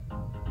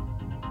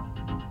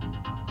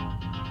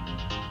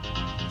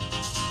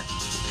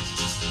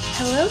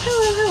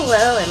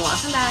Hello, and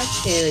welcome back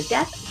to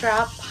Death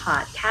Drop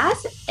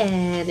Podcast.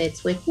 And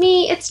it's with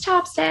me, it's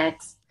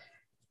Chopsticks.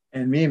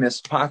 And me, Miss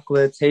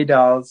Apocalypse. Hey,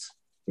 dolls.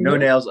 No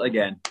nails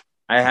again.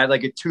 I had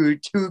like a two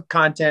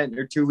content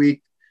or 2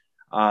 week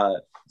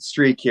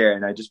streak here,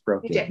 and I just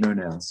broke it. No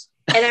nails.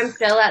 And I'm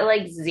still at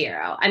like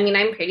 0. I mean,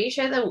 I'm pretty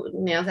sure the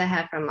nails I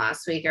had from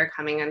last week are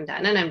coming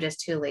undone, and I'm just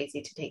too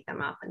lazy to take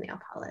them off with nail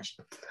polish.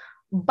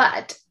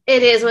 But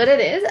it is what it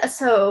is.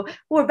 So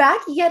we're back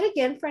yet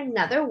again for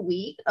another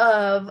week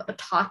of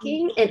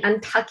talking and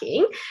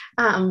untucking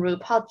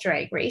RuPaul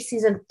Drag Race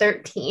season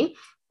 13.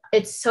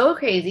 It's so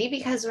crazy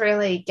because we're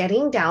like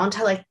getting down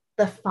to like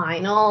the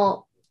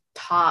final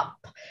top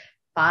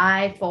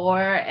 5,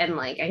 4, and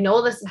like I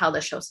know this is how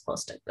the show's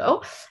supposed to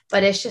go,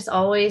 but it's just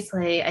always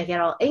like I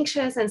get all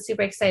anxious and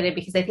super excited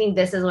because I think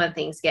this is when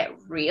things get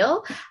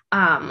real.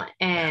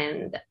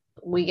 And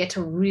we get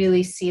to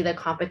really see the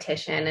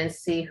competition and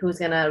see who's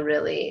gonna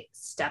really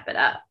step it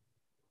up.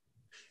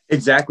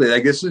 Exactly.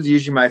 Like this is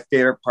usually my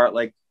favorite part,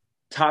 like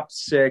top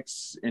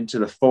 6 into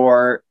the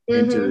 4,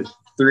 into the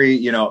 3,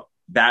 you know,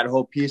 that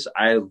whole piece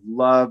I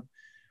love.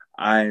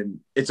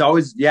 It's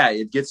always,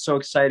 it gets so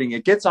exciting.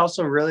 It gets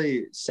also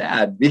really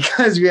sad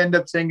because we end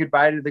up saying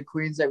goodbye to the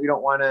queens that we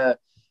don't want to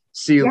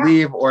see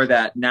leave, or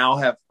that now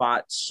have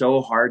fought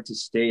so hard to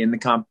stay in the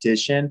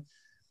competition.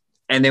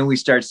 And then we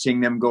start seeing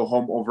them go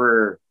home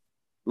over,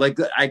 like,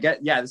 this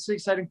is the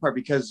exciting part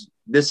because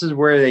this is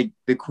where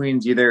the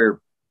queens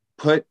either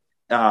put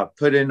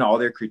in all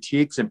their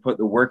critiques and put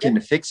the work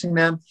into fixing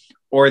them,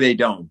 or they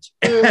don't.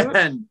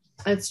 And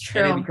it's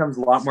true. And it becomes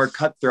a lot more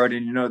cutthroat.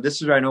 And, you know,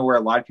 this is where I know where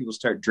a lot of people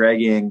start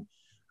dragging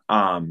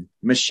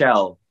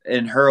Michelle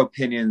and her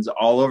opinions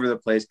all over the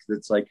place. Because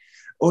it's like,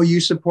 oh,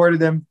 you supported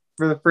them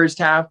for the first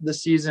half of the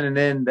season. And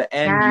then the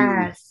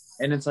end,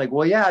 and it's like,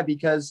 well, yeah,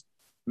 because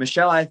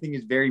Michelle, I think,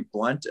 is very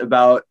blunt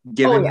about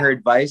giving her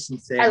advice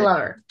and saying, I love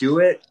her. Do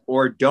it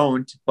or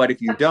don't. But if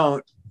you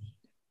don't,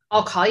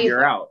 I'll call you.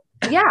 You're out.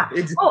 Yeah.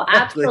 Exactly. Oh,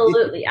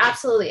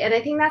 absolutely. And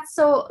I think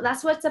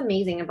that's what's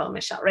amazing about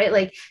Michelle, right?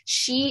 Like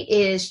she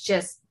is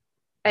just,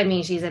 I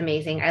mean, she's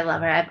amazing. I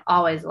love her. I've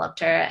always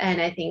loved her.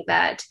 And I think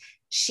that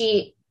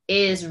she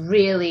is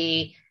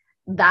really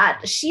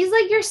she's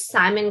like your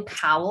Simon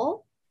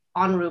Cowell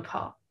on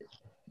RuPaul.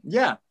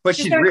 Yeah, but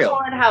she's real.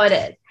 Call it how it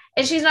is.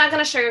 And she's not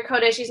going to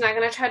sugarcoat it. She's not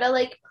going to try to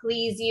like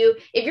please you.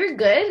 If you're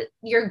good,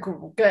 you're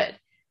good.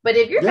 But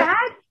if you're bad,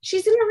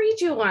 she's going to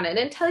read you on it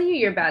and tell you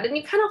you're bad. And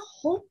you kind of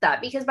hope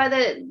that because by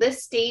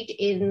this stage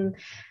in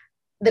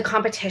the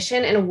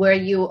competition and where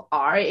you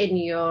are in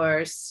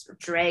your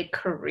drag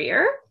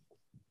career,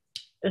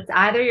 it's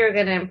either you're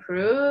going to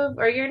improve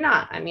or you're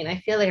not. I mean, I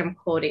feel like I'm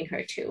quoting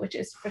her too, which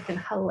is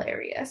freaking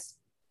hilarious.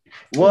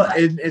 Well,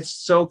 it's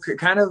so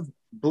kind of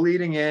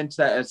bleeding into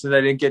that. So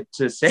I didn't get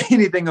to say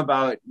anything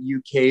about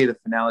UK, the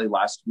finale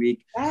last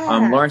week.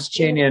 Lawrence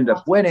Chaney ended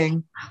up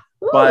winning,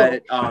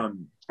 but I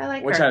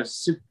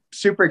was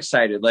super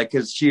excited, like,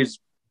 because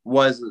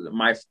was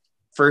my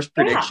first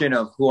prediction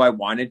of who I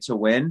wanted to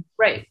win.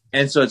 Right.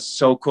 And so it's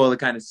so cool to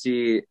kind of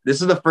see.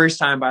 This is the first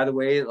time, by the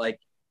way, like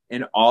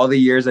in all the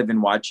years I've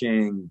been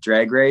watching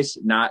Drag Race,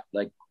 not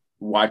like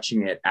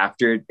watching it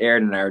after it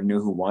aired and I already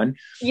knew who won.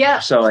 Yeah.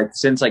 So like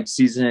since like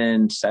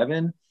season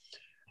 7,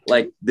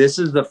 like this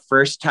is the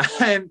first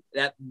time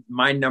that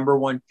my number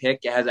 1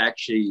 pick has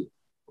actually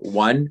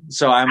won.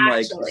 So I'm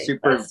like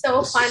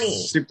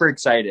super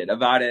excited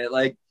about it.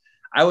 Like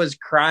I was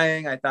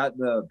crying. I thought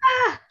the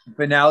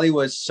finale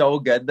was so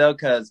good though,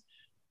 because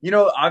you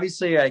know,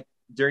 obviously like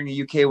during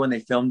the UK when they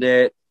filmed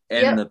it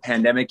and the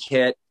pandemic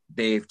hit,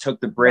 they took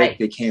the break,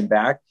 they came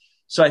back.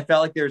 So I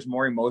felt like there's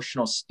more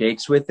emotional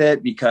stakes with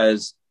it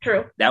because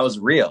that was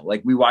real.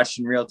 Like we watched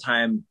in real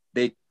time,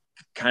 they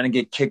kind of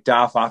get kicked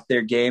off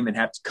their game and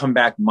have to come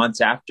back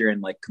months after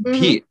and like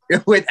compete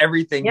with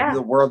everything in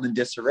the world in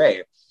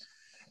disarray.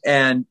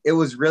 And it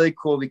was really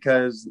cool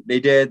because they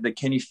did the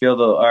Can You Feel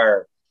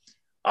the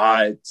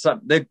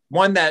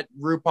one that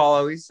RuPaul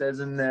always says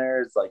in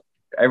there is like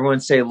everyone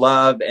say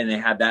love, and they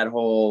had that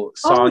whole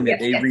song that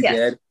they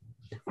redid,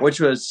 which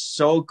was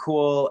so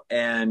cool.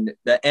 And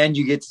the end,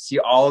 you get to see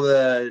all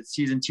the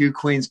season 2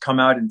 queens come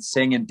out and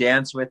sing and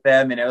dance with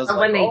them, and it was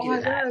when they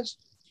do that.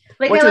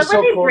 Like I love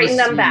when they bring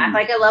them back.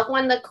 Like I love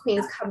when the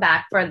queens come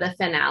back for the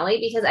finale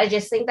because I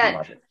just think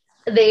that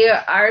they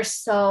are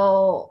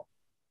so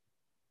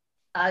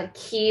a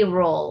key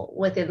role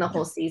within the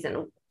whole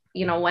season.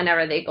 You know,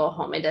 whenever they go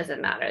home, it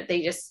doesn't matter.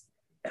 They just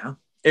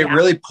it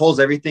really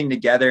pulls everything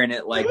together, and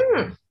it like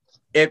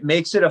it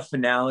makes it a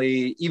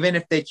finale, even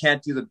if they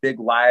can't do the big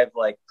live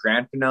like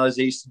grand finales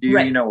they used to do,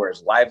 you know, where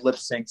it's live lip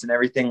syncs and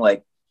everything.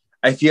 Like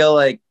I feel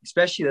like,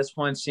 especially this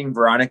one, seeing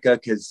Veronica,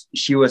 because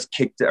she was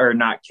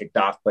not kicked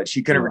off, but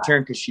she couldn't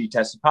return because she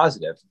tested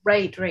positive.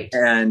 Right.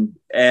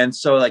 And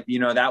so like, you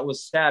know, that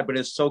was sad, but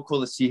it's so cool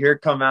to see her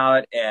come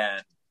out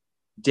and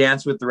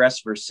dance with the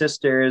rest of her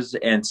sisters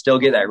and still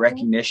get that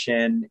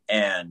recognition.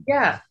 And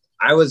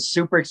I was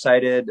super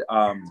excited.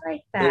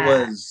 It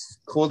was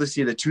cool to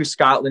see the 2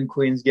 Scotland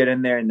queens get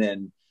in there. And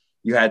then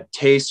you had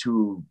Taste,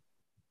 who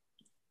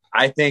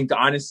I think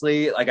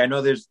honestly, like I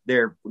know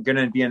they're going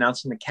to be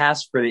announcing the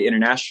cast for the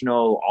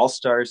International All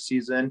Stars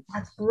season.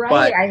 That's right.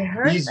 But I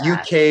heard these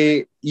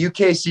that.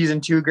 UK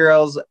season 2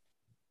 girls,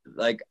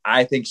 like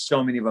I think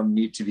so many of them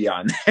need to be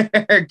on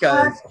there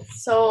because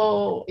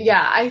so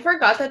yeah, I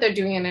forgot that they're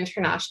doing an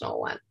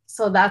international one.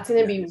 So that's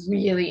going to be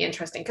really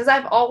interesting because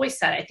I've always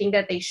said I think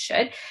that they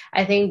should.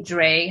 I think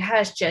Drag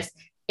has just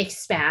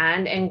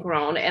expand and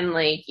grown and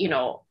like, you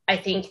know, I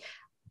think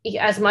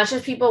as much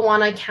as people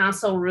want to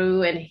cancel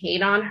Rue and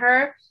hate on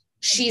her,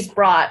 she's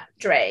brought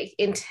drag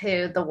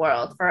into the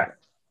world for,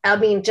 I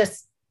mean,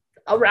 just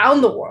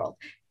around the world.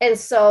 And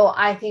so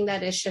I think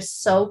that is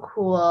just so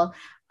cool.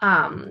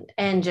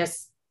 And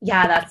just,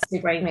 yeah, that's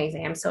super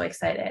amazing. I'm so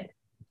excited.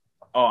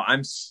 Oh,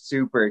 I'm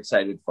super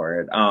excited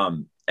for it.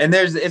 And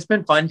it's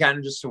been fun kind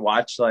of just to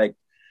watch like,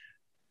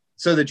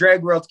 so the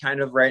drag world kind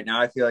of right now,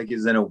 I feel like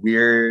is in a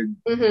weird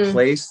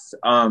place.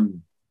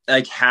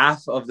 Like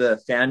half of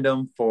the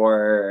fandom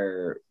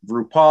for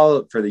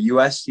RuPaul for the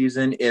US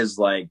season is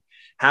like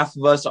half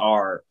of us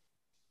are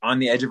on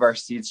the edge of our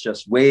seats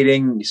just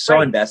waiting, so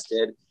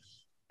invested.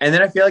 And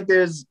then I feel like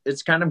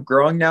it's kind of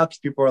growing now because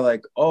people are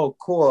like, oh,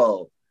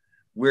 cool.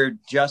 We're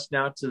just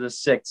now to the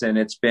 6th and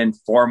it's been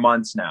 4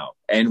 months now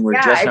and we're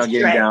just now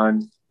getting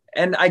down.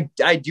 And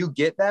I do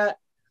get that.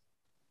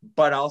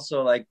 But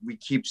also like we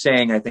keep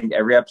saying, I think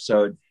every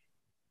episode,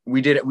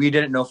 we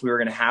didn't know if we were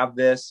going to have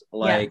this.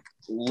 Like,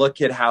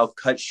 look at how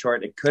cut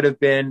short it could have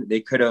been.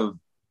 They could have.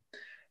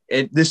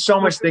 There's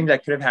so much things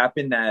that could have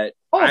happened that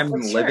I'm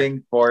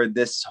living for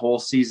this whole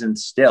season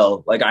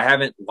still. Like, I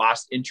haven't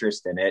lost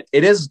interest in it.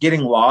 It is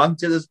getting long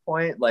to this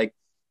point. Like,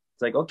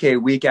 it's like, okay,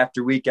 week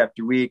after week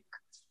after week,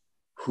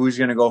 who's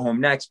going to go home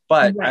next?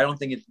 But I don't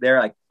think they're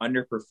like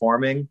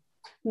underperforming.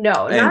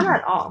 No, not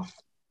at all.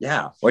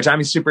 Yeah, which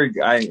I'm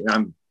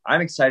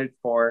excited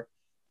for.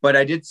 But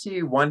I did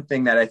see one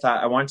thing that I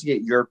thought I wanted to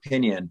get your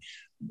opinion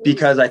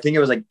because I think it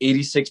was like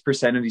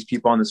 86% of these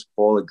people on this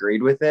poll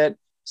agreed with it,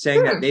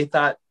 saying that they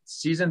thought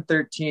season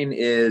 13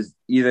 is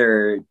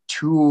either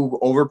too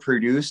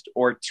overproduced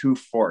or too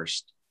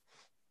forced.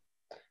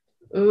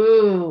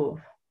 Ooh.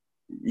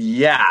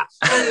 Yeah.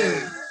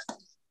 That's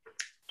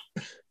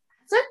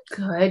a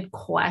good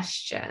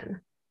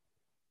question.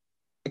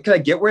 Could I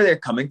get where they're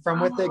coming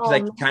from with it? Because I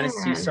can kind of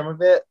see some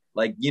of it.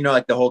 Like, you know,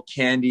 like the whole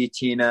Candy,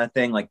 Tina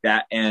thing like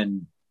that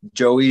and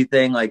Joey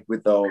thing, like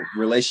with the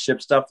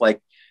relationship stuff,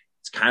 like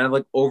it's kind of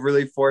like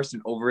overly forced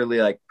and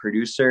overly like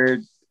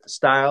producer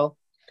style.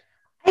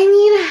 I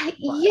mean,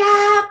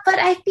 yeah, but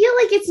I feel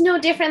like it's no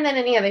different than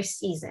any other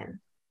season.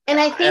 And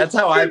I think that's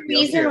how I feel. The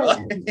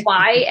reason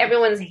why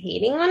everyone's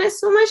hating on it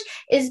so much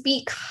is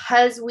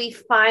because we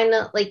find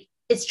that like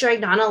it's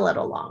dragged on a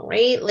little long,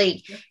 right?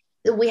 Like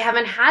we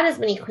haven't had as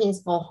many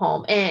queens go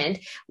home and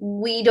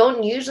we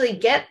don't usually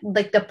get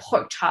like the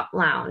pork chop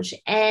lounge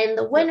and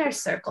the winner's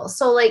circle.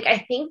 So like, I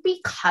think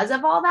because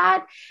of all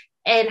that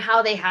and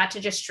how they had to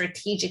just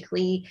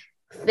strategically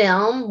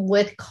film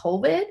with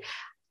COVID,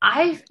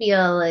 I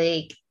feel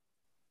like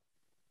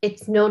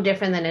it's no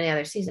different than any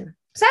other season.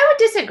 So I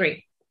would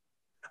disagree.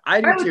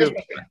 I do too.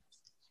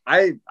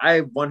 I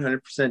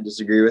 100%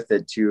 disagree with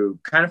it too.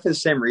 Kind of for the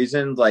same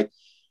reason. Like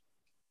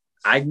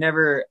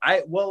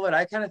what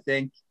I kind of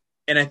think,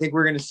 and I think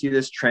we're going to see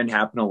this trend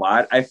happen a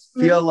lot. I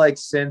feel like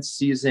since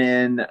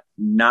season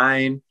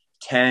 9,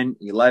 10,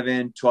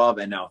 11, 12,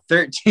 and now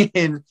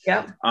 13,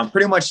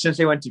 pretty much since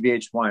they went to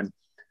VH1,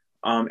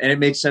 and it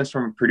makes sense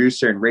from a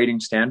producer and rating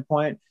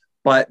standpoint,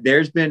 but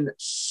there's been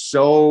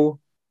so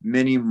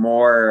many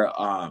more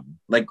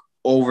like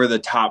over the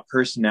top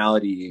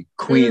personality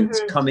queens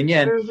coming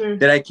in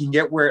that I can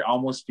get where it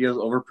almost feels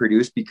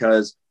overproduced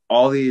because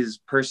all these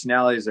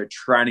personalities are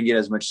trying to get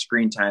as much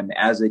screen time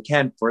as they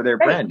can for their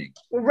branding.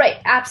 Right.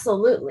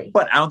 Absolutely.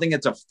 But I don't think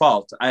it's a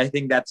fault. I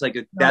think that's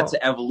like that's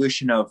the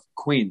evolution of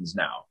queens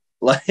now.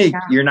 Like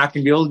you're not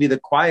going to be able to be the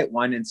quiet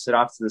one and sit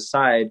off to the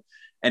side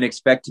and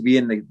expect to be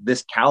in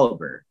this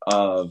caliber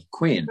of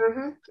queen.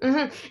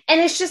 And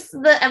it's just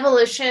the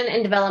evolution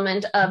and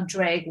development of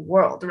drag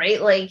world, right?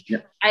 Like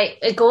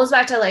it goes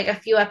back to like a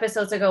few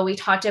episodes ago, we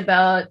talked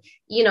about,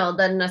 you know,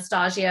 the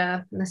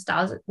nostalgic.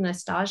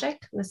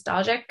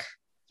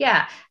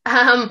 Yeah.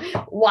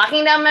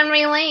 Walking down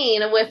memory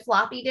lane with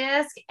floppy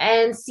disk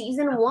and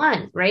season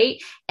 1, right?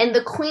 And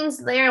the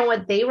queens there and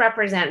what they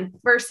represent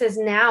versus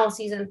now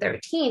season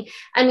 13.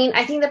 I mean,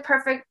 I think the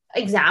perfect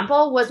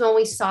example was when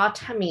we saw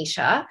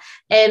Tamisha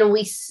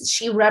and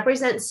she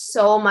represents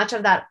so much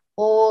of that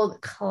old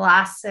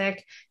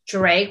classic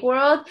drag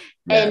world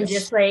and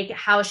just like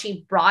how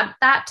she brought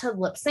that to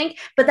lip sync,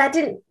 but that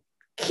didn't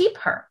keep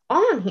her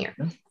on here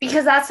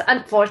because that's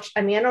unfortunate.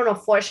 I mean, I don't know,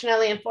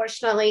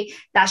 unfortunately,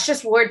 that's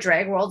just where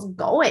drag world's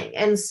going.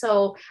 And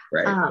so,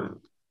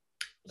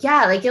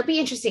 yeah, like it'll be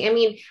interesting. I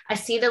mean, I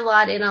see it a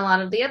lot in a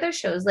lot of the other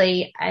shows.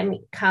 Like, I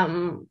mean,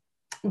 come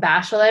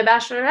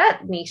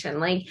Bachelorette Nation,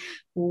 like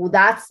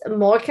that's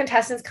more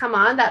contestants come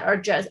on that are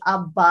just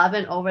above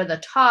and over the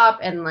top.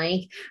 And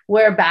like,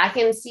 we're back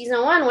in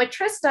season 1 with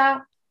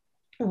Trista.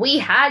 We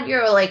had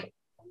your like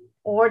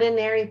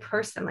ordinary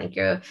person. Like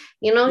you're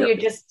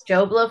just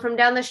Joe Blow from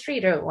down the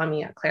street, or well, I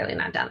mean, clearly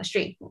not down the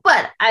street,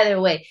 but either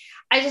way,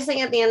 I just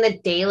think at the end of the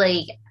day,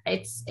 like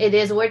it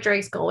is where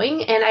Drake's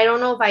going, and I don't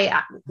know if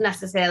I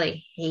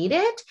necessarily hate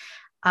it,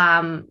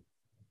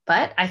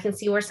 but I can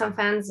see where some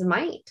fans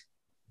might.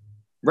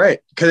 Right,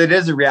 because it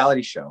is a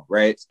reality show,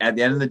 right? At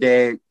the end of the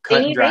day,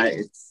 cut and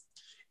dry.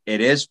 It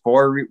is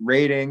for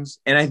ratings,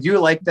 and I do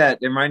like that.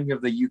 It reminds me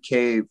of the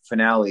UK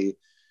finale.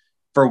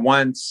 For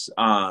once,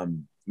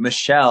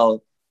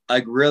 Michelle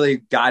like really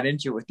got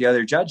into it with the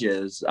other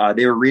judges.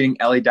 They were reading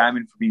Ellie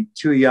Diamond for being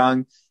too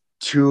young,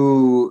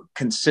 too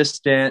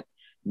consistent,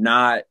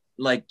 not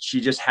like she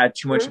just had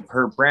too much of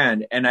her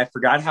brand. And I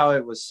forgot how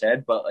it was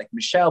said, but like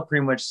Michelle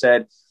pretty much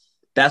said,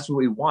 that's what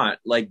we want.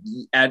 Like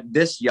at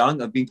this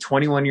young, of being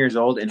 21 years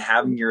old and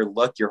having your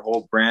look, your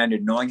whole brand,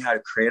 and knowing how to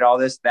create all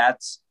this,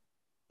 that's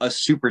a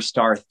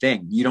superstar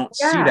thing. You don't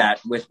see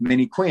that with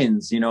many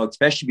queens,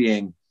 especially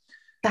being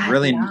that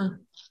really young.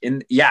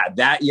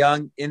 That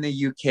young in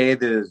the UK.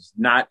 There's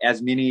not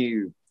as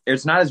many.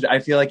 It's not as, I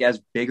feel like,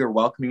 as big or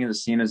welcoming in the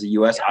scene as the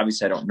US.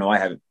 Obviously, I don't know. I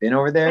haven't been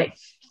over there. Right.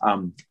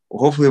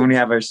 Hopefully, when we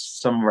have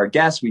some of our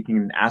guests, we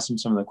can ask them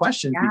some of the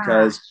questions,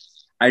 because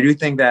I do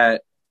think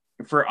that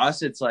for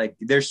us, it's like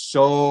there's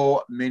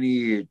so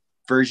many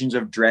versions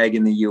of drag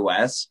in the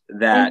US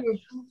that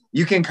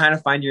you can kind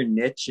of find your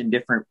niche in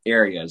different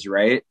areas,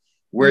 right?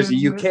 Whereas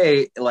the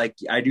UK, like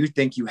I do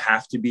think you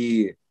have to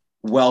be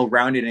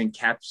well-rounded and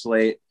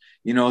encapsulate,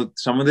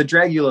 some of the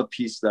Dragula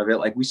piece of it,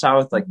 like we saw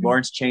with like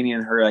Lawrence Chaney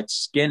and her like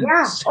skin.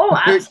 Yeah. Oh,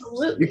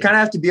 absolutely. You kind of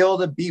have to be able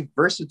to be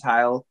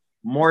versatile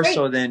more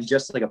so than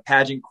just like a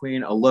pageant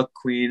queen, a look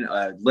queen,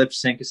 a lip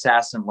sync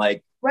assassin.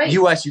 Like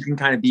US, you can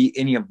kind of be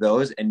any of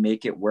those and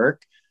make it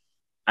work.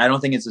 I don't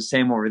think it's the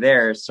same over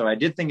there. So I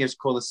did think it was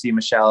cool to see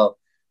Michelle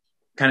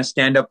kind of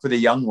stand up for the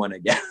young one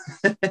again.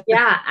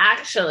 Yeah,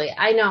 actually,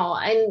 I know.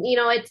 And,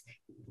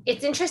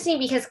 it's interesting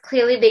because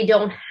clearly they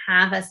don't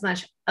have as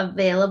much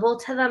available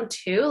to them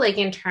too, like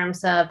in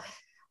terms of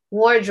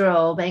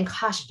wardrobe and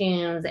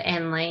costumes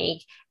and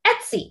like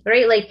Etsy,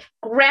 right? Like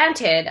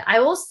granted, I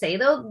will say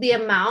though, the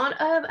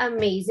amount of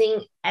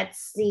amazing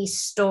Etsy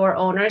store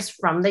owners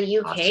from the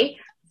UK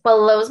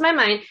blows my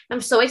mind.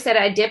 I'm so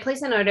excited. I did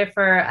place an order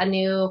for a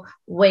new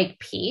wig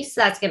piece.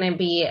 That's going to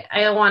be,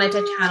 I wanted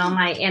to channel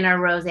my inner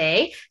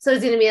rosé. So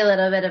it's going to be a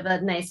little bit of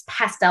a nice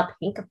pastel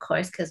pink, of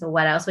course, because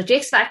what else would you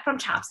expect from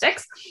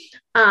chopsticks?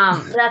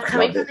 That's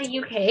coming from the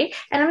UK.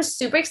 And I'm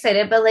super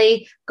excited, but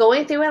like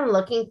going through and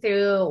looking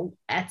through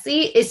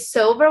Etsy is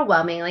so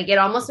overwhelming. Like it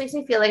almost makes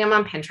me feel like I'm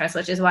on Pinterest,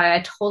 which is why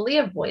I totally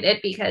avoid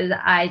it, because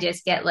I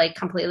just get like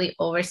completely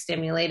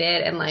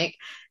overstimulated and like,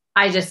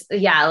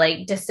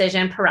 like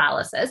decision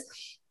paralysis.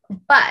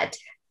 But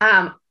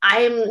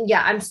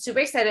I'm super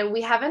excited.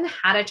 We haven't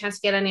had a chance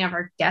to get any of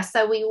our guests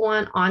that we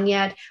want on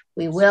yet.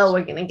 We will.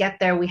 We're going to get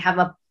there. We have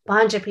a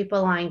bunch of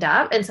people lined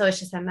up, and so it's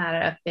just a matter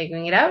of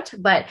figuring it out.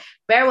 But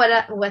bear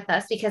with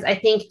us, because I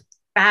think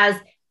as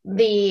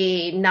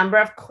the number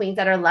of queens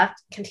that are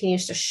left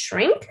continues to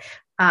shrink,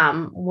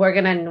 we're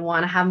going to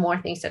want to have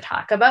more things to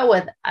talk about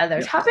with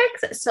other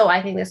topics. So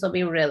I think this will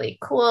be really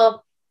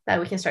cool that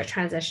we can start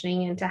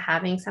transitioning into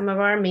having some of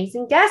our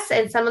amazing guests,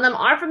 and some of them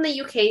are from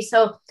the UK.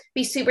 So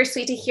be super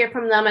sweet to hear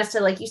from them as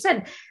to, like you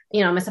said,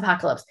 Miss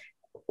Apocalypse,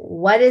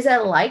 what is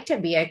it like to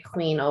be a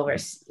queen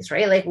overseas,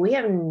 right? Like we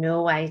have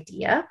no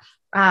idea.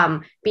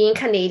 Being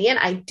Canadian,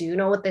 I do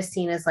know what the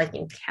scene is like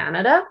in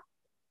Canada,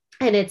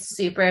 and it's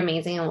super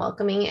amazing and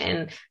welcoming.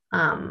 And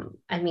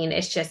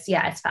it's just,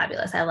 it's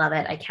fabulous. I love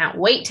it. I can't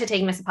wait to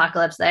take Miss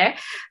Apocalypse there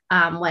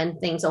when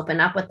things open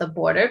up with the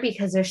border,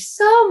 because there's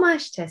so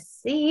much to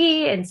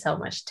see and so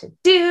much to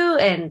do.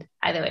 And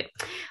either way,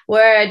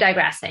 we're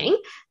digressing.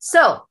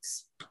 So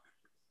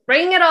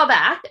bringing it all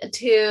back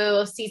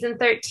to season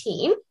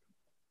 13.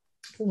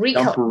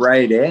 Jump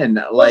right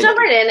in. We'll jump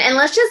right in, and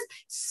let's just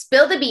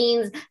spill the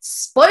beans.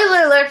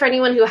 Spoiler alert for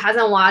anyone who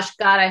hasn't watched.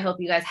 God, I hope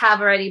you guys have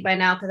already by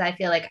now, because I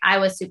feel like I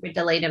was super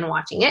delayed in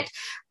watching it.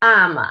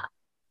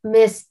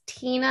 Miss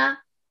Tina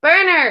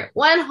Burner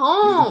went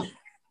home.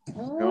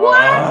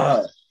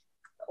 What?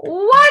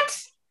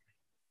 What?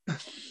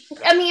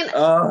 I mean,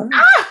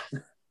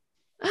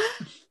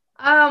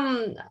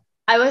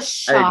 I was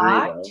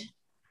shocked.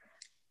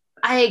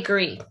 I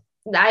agree.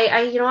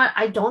 I you know what?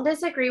 I don't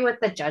disagree with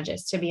the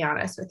judges, to be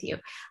honest with you.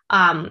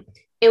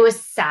 It was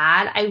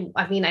sad.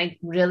 I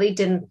really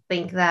didn't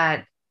think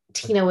that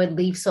Tina would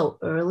leave so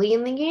early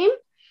in the game.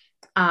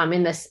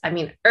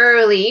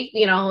 Early,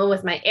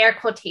 with my air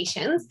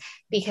quotations,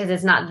 because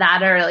it's not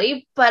that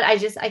early, but I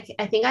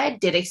think I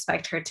did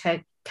expect her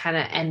to kind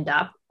of end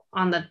up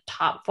on the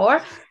top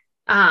 4,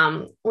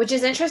 which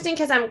is interesting,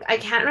 because I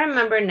can't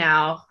remember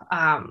now,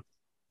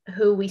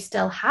 who we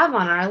still have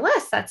on our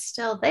list that's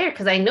still there,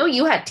 because I know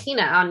you had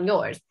Tina on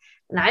yours,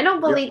 and I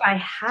don't believe I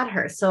had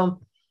her.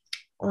 So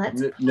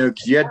let's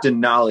because you had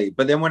Denali,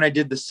 but then when I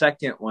did the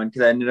second one,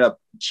 because I ended up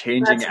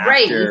changing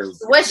after,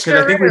 because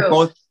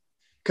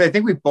I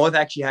think we both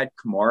actually had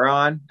Kimora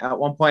on at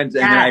one point,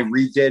 and then I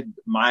redid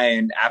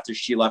mine after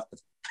she left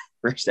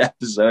first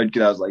episode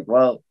because I was like,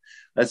 well,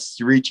 let's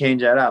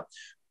rechange that up.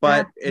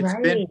 But it's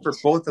been for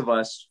both of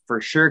us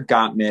for sure.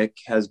 Gottmik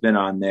has been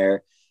on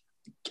there.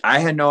 I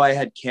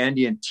had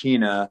Candy and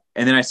Tina,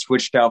 and then I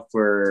switched out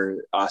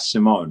for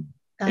Simone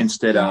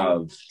instead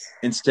of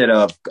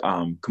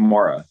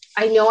Kimura.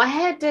 I know I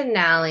had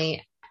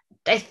Denali.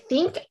 I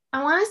think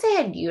I want to say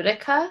I had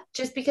Utica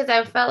just because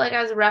I felt like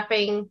I was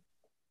repping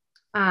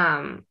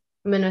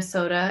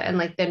Minnesota and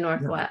like the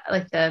Northwest,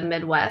 like the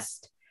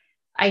Midwest.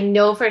 I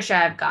know for sure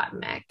I've got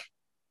Mick.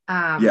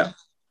 Yeah.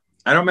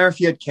 I don't remember if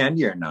you had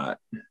Candy or not.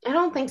 I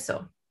don't think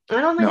so.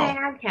 I don't think I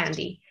had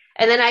Candy.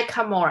 And then I had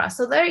Kimura.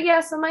 So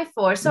there, so my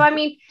 4. So I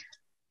mean,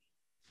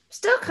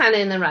 still kind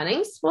of in the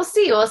runnings. We'll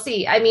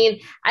see. I mean,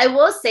 I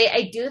will say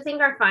I do think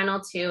our final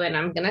 2, and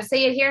I'm gonna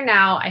say it here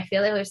now. I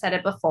feel like we've said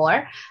it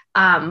before,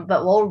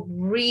 but we'll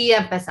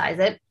re-emphasize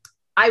it.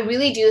 I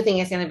really do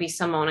think it's gonna be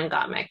Simone and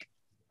Gottmik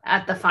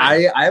at the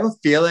final. I have a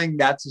feeling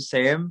that's the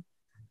same.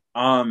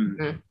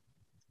 And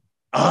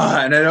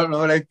I don't know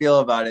what I feel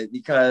about it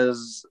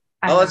because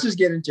let's just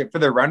get into it. For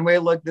the runway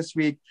look this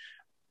week,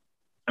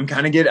 I'm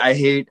kind of I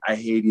hate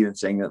even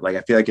saying that. Like,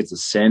 I feel like it's a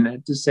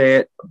sin to say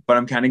it, but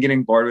I'm kind of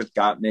getting bored with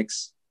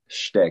Gottmik's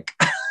shtick.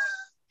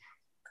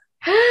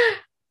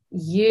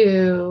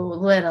 You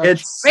little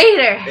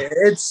traitor.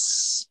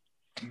 It's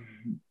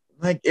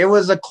like, it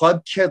was a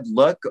club kid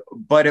look,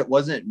 but it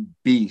wasn't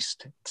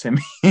Beast to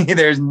me.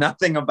 There's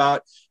nothing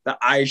about the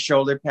eye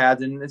shoulder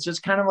pads, and it's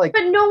just kind of like.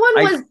 But no one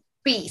was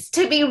Beast,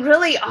 to be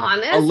really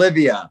honest.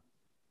 Olivia.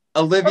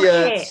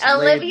 Okay,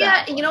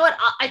 Olivia. You know what?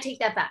 I take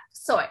that back.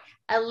 Sorry.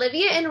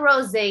 Olivia and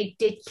Rosé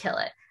did kill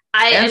it.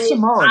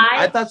 Simone.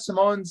 I thought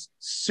Simone's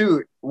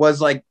suit was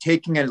like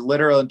taking a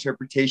literal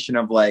interpretation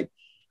of like,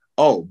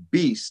 oh,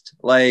 Beast,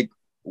 like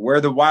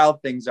where the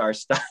wild things are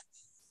stuff.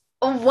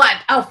 What?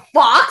 A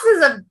fox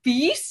is a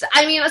beast?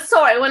 I mean,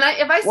 sorry.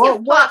 If I see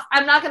a fox,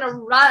 I'm not gonna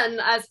run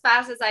as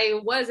fast as I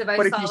was if I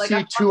saw. But if you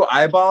see 2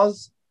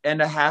 eyeballs and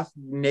a half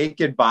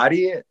naked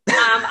body,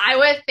 I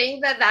would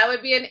think that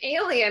would be an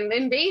alien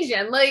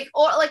invasion,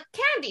 or like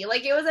Candy,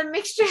 like it was a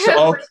mixture.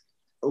 So,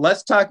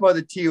 let's talk about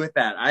the tea with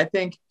that. I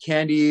think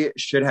Candy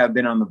should have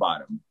been on the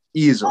bottom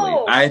easily.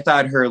 I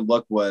thought her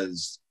look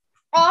was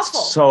awful,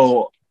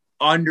 so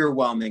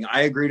underwhelming.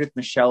 I agreed with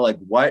Michelle. Like,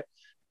 what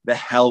the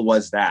hell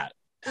was that?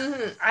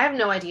 I have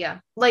no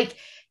idea. Like,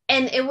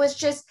 and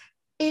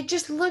it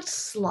just looked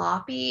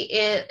sloppy.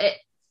 It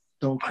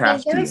so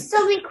crafty. There was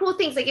so many cool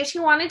things. Like, if she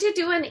wanted to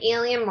do an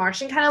alien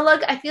Martian kind of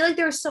look, I feel like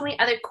there were so many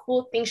other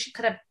cool things she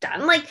could have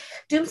done. Like,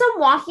 do some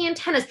walking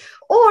antennas,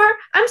 or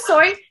I'm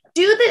sorry,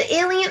 do the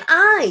alien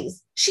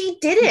eyes. She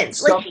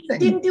didn't. Like, she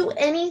didn't do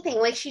anything.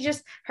 Like,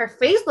 her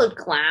face looked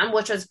glam,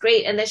 which was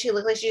great, and then she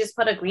looked like she just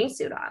put a green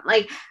suit on.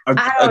 Like,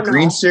 a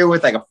green suit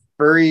with like a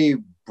furry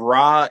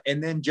bra,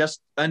 and then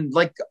just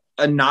like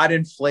a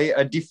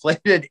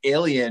deflated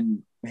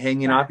alien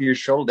hanging off your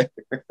shoulder.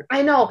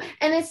 I know.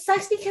 And it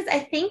sucks because I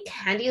think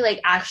Candy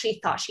like actually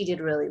thought she did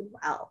really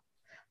well.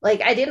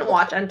 Like, I didn't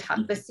watch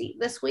Untuck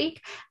this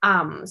week,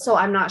 so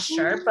I'm not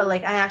sure. But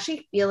like, I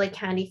actually feel like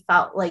Candy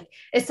felt like,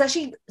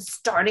 especially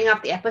starting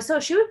off the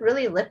episode, she was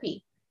really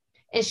lippy,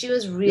 and she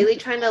was really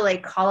trying to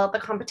like call out the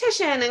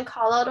competition and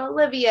call out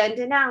Olivia and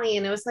Denali,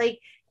 and it was like,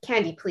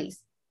 Candy, please,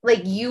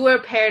 like, you were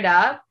paired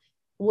up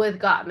with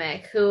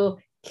Gottmik, who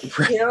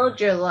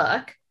killed your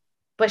look,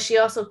 but she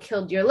also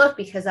killed your look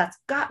because that's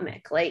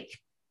Gottmik. Like,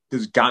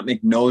 because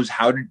Gottmik knows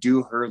how to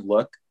do her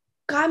look.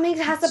 Gottmik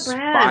has a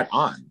brand. Spot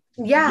on.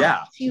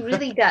 Yeah, she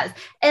really does.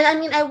 And I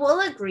mean, I will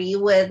agree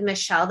with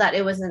Michelle that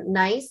it was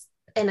nice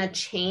and a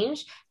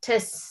change to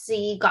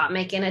see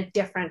Gottmik in a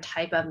different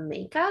type of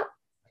makeup.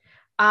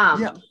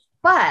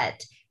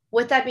 But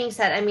with that being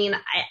said, I mean,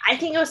 I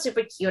think it was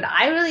super cute.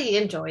 I really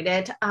enjoyed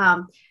it.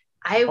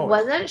 I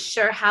wasn't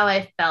sure how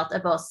I felt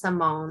about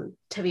Simone,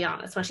 to be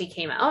honest, when she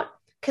came out.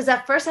 Because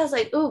at first I was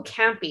like, ooh,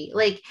 campy,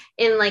 like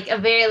in like a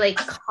very like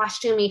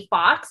costumey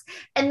fox.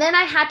 And then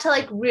I had to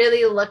like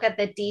really look at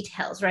the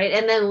details, right?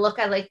 And then look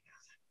at like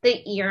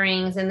the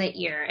earrings and the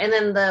ear and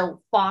then the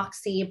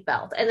foxy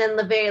belt. And then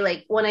the very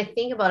like, when I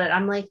think about it,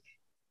 I'm like,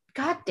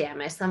 God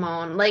damn it,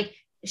 Simone. Like,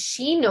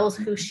 she knows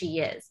who she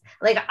is.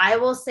 Like, I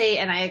will say,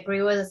 and I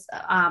agree with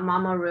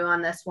Mama Ru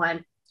on this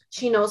one.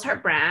 She knows her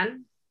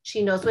brand.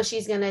 She knows what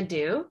she's going to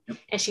do.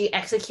 And she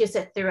executes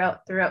it throughout.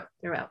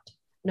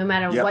 No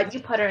matter what you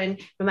put her in,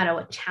 no matter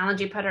what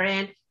challenge you put her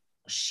in,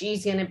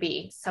 she's going to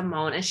be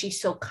Simone. And she's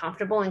so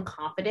comfortable and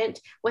confident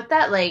with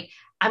that. Like,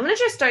 I'm going to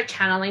just start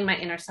channeling my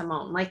inner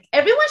Simone. Like,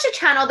 everyone should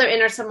channel their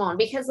inner Simone,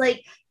 because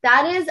like,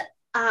 that is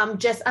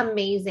just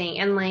amazing.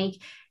 And like,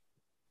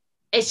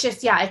 it's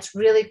just, it's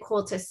really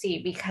cool to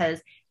see,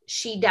 because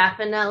she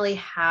definitely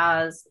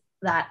has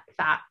that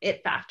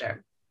it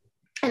factor.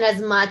 And as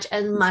much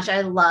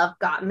I love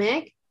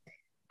Gottmik,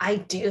 I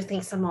do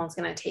think Simone's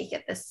going to take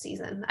it this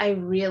season. I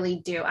really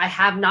do. I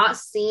have not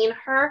seen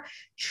her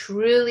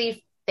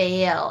truly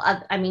fail.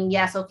 I mean,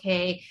 yes,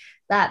 okay,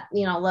 that,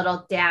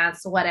 little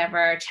dance,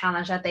 whatever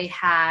challenge that they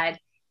had,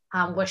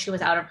 where she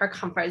was out of her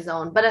comfort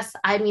zone. But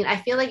I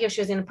feel like if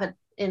she was going to put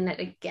in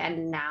it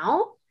again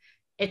now,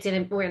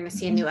 we're gonna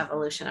see a new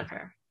evolution of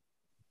her.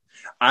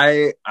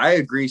 I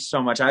agree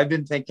so much. I've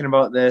been thinking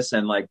about this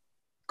and like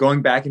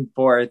going back and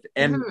forth.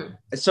 And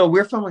so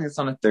we're filming this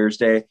on a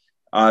Thursday.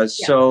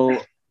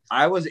 So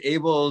I was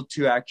able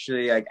to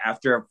actually, like,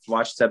 after I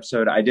watched this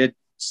episode, I did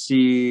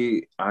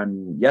see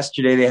on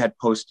yesterday they had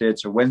posted,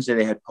 so Wednesday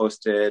they had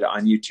posted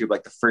on YouTube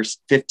like the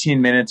first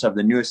 15 minutes of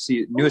the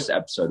newest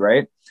episode,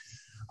 right?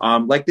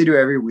 Like they do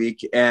every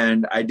week.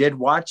 And I did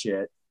watch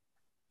it.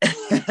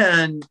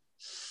 And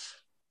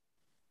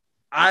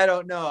I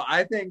don't know.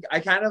 I think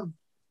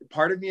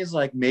part of me is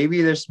like,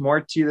 maybe there's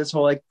more to this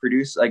whole like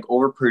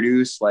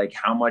overproduce, like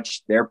how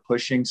much they're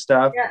pushing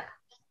stuff. Yeah.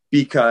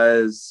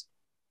 Because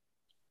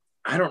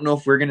I don't know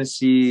if we're going to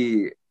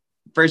see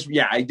first.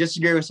 Yeah, I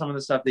disagree with some of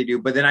the stuff they do,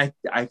 but then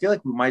I feel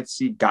like we might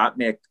see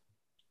Gottmik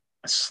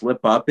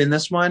slip up in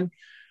this one.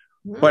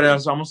 But it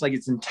was almost like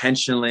it's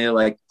intentionally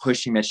like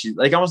pushing that she's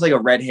like almost like a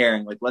red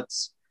herring. Like,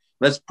 let's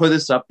put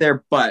this up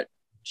there, but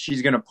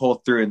she's going to pull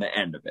through in the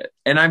end of it.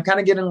 And I'm kind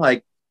of getting like,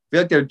 I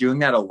feel like they're doing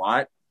that a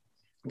lot.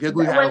 I feel like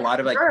we've had a lot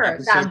of like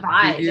episode that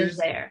vibe is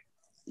there.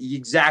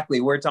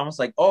 Exactly, where it's almost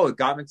like, oh,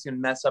 Gottmik's gonna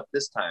mess up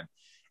this time,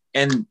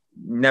 and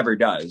never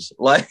does.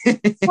 Like,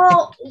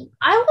 well,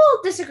 I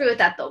will disagree with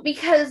that though,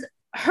 because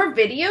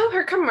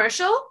her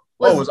commercial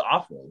was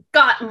awful.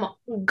 Got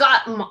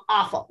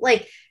awful.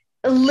 Like,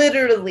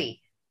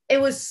 literally,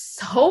 it was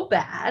so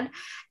bad.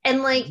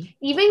 And like,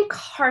 even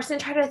Carson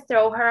tried to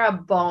throw her a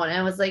bone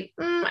and was like,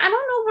 I don't know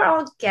if we're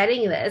all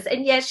getting this.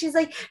 And yet she's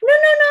like, no.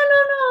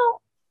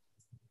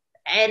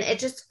 And it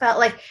just felt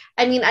like,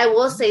 I mean, I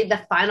will say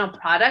the final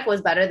product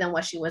was better than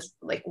what she was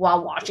like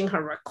while watching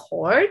her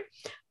record,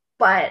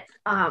 but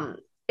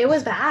it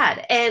was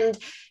bad. And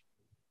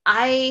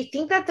I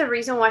think that the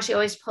reason why she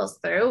always pulls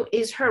through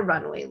is her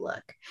runway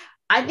look.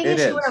 I think if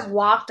she would have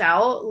walked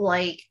out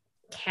like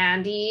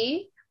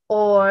Candy,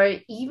 or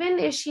even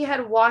if she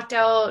had walked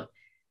out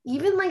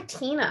even like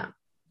Tina,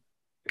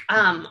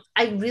 I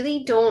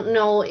really don't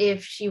know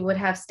if she would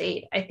have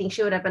stayed. I think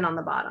she would have been on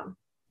the bottom.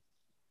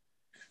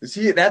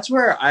 See, that's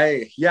where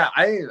I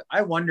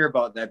wonder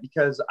about that,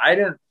 because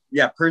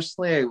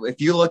personally,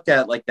 if you looked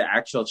at like the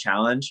actual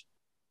challenge,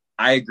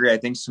 I agree. I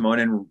think Simone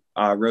and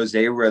Rose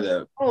were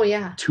the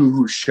two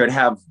who should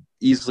have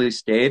easily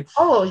stayed.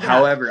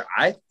 However,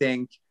 I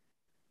think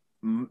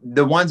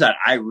the ones that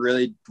I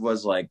really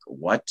was like,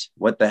 what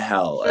the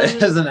hell?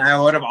 And I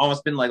would have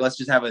almost been like, let's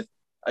just have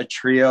a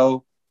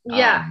trio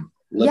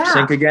lip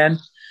sync again.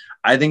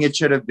 I think it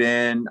should have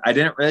been, I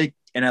didn't really,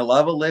 and I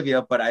love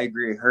Olivia, but I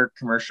agree, her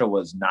commercial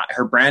was not,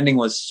 her branding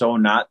was so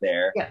not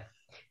there. Yeah.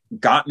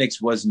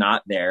 Gottmik's was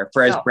not there.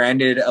 For as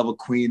branded of a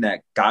queen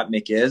that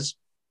Gottmik is,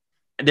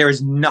 there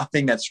was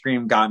nothing that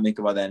screamed Gottmik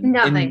about that in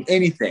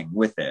anything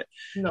with it.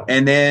 No.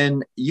 And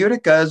then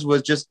Utica's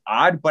was just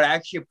odd, but I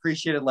actually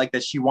appreciated like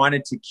that she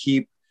wanted to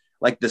keep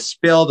like the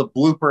spill, the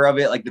blooper of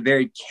it, like the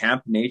very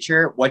camp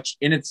nature, which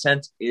in its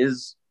sense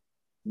is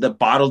the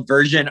bottled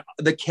version,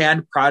 the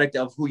canned product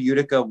of who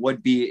Utica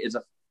would be, is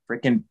a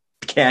freaking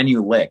can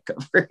you lick.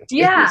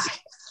 Yeah.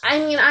 I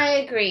mean, I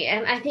agree.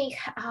 And I think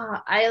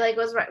I like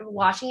was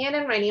watching it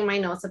and writing my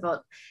notes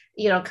about,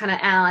 kind of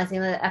analyzing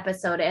the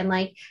episode. And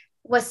like,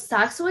 what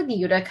sucks with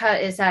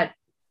Utica is that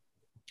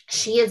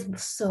she is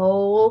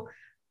so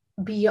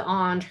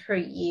beyond her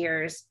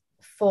years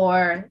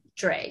for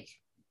drag.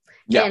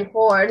 Yeah. And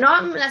for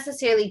not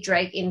necessarily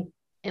drag in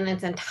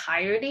its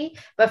entirety,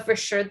 but for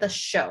sure the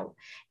show.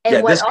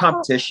 And this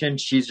competition,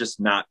 she's just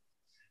not,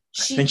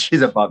 I think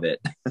she's above it.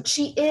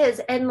 She is.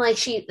 And like,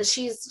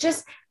 she's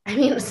just, I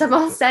mean,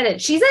 Simone said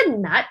it. She's a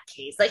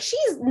nutcase. Like,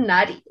 she's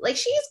nutty. Like,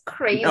 she's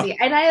crazy. No.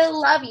 And I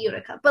love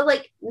Utica, but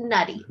like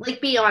nutty,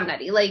 like beyond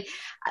nutty. Like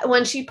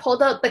when she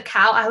pulled out the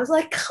cow, I was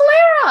like,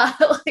 Clara.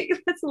 Like,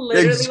 that's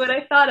literally what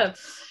I thought of.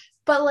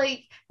 But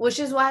like, which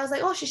is why I was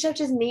like, oh, she should have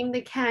just named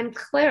the can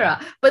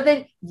Clara. But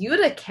then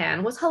Utica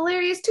was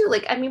hilarious too.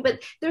 Like, I mean, but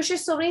there's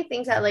just so many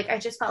things that like, I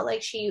just felt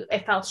like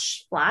it felt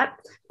flat.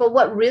 But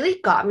what really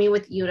got me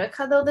with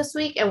Utica though this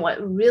week, and what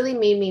really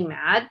made me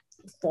mad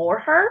for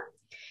her,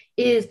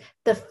 is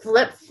the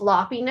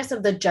flip-floppiness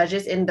of the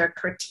judges in their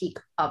critique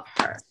of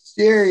her.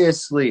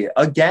 Seriously,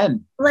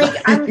 again. Like,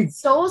 I'm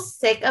so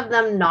sick of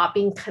them not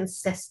being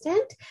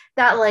consistent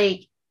that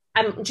like,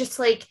 I'm just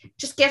like,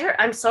 just get her.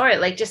 I'm sorry.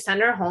 Like, just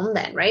send her home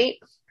then. Right.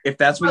 If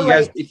that's what you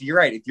guys, if you're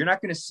right, if you're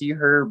not going to see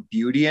her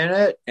beauty in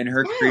it and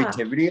her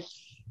creativity,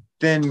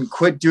 then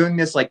quit doing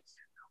this. Like,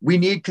 we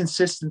need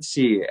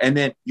consistency. And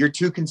then you're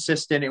too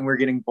consistent and we're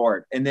getting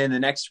bored. And then the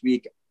next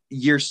week,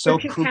 you're so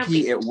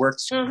kooky, it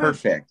works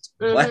perfect.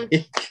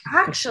 Like,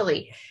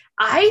 actually,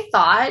 I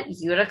thought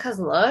Utica's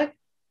look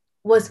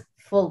was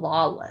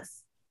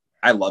flawless.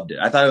 I loved it.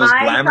 I thought it was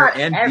glamour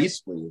and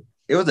beastly.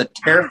 It was a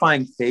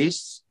terrifying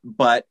face,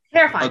 but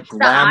a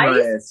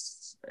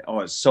glamorous. Oh,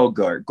 it's so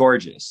good,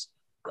 gorgeous.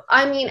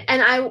 I mean,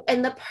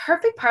 and the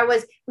perfect part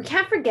was, we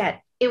can't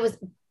forget, it was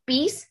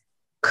Beast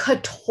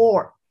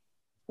couture,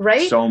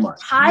 right? So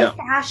much high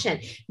fashion.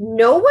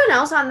 No one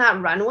else on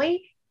that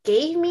runway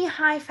gave me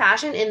high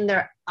fashion in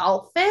their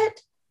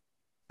outfit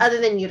other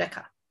than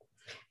Utica.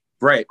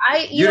 Right.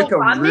 Utica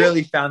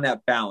really found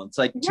that balance.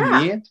 Like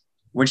to me,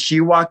 when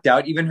she walked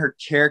out, even her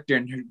character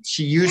and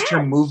she used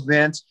her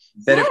movements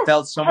that it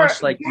felt so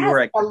much like you were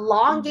like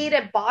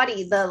elongated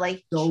body, the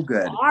like so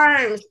good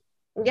arms,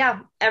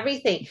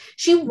 everything.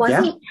 She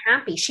wasn't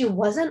campy. She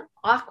wasn't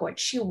awkward.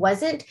 She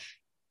wasn't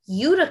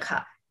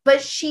Utica,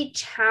 but she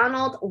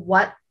channeled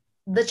what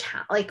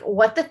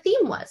the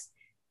theme was.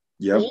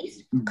 Yep.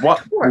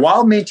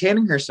 While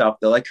maintaining herself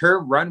though, like her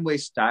runway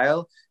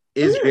style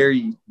is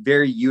very,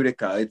 very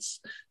Utica. It's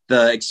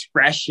the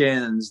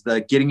expressions, the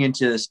getting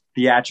into this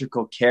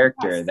theatrical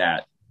character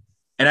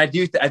and I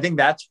think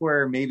that's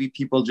where maybe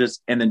people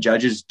just, and the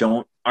judges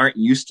aren't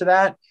used to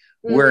that,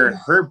 where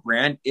her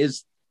brand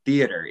is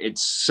theater.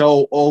 It's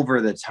so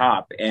over the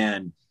top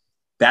and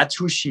that's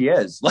who she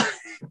is. Like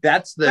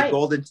that's the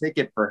golden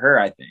ticket for her,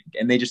 I think.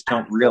 And they just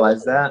don't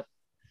realize that.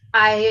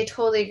 I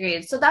totally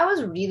agree. So that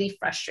was really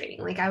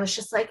frustrating. Like I was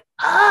just like,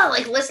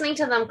 like listening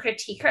to them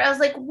critique her. I was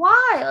like,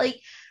 why? Like,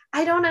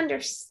 I don't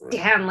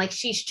understand. Like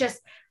she's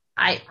just,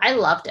 I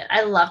loved it.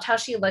 I loved how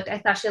she looked. I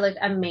thought she looked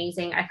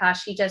amazing. I thought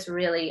she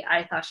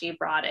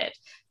brought it.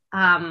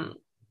 And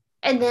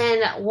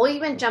then we'll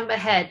even jump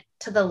ahead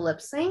to the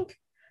lip sync.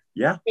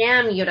 Yeah.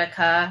 Damn,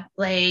 Utica.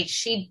 Like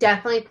she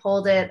definitely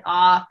pulled it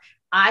off.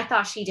 I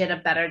thought she did a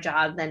better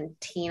job than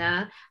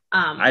Tina.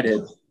 I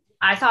did.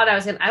 I thought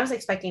I was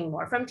expecting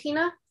more from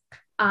Tina.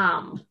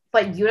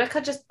 But Utica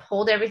just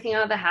pulled everything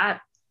out of the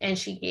hat and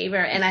she gave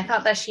her. And I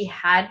thought that she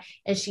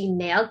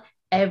nailed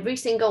every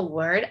single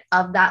word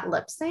of that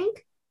lip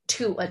sync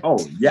to a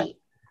T. Yeah.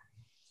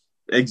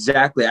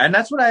 Exactly. And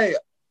that's what I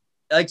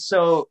like.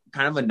 So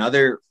kind of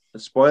another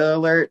spoiler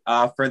alert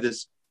for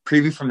this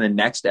preview from the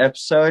next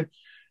episode.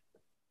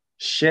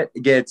 Shit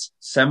gets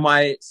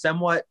somewhat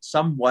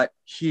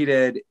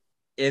heated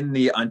in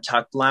the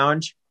Untucked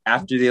lounge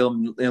after the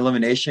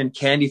elimination.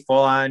 Candy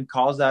full on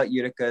calls out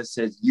Utica,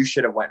 says you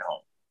should have went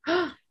home.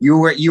 You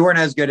weren't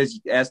as good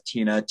as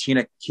Tina.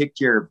 Tina kicked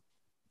your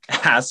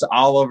ass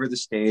all over the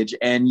stage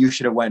and you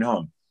should have went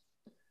home.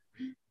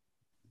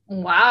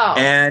 Wow.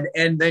 And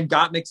then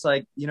Gottmik's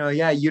like,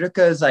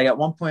 Utica's like at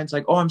one point it's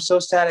like, oh, I'm so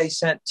sad I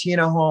sent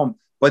Tina home.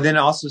 But then it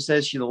also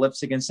says she's a lip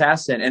sync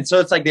assassin. And so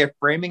it's like they're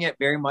framing it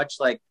very much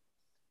like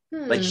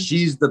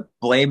she's the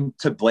blame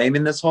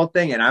in this whole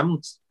thing. And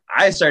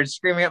I started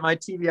screaming at my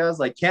TV. I was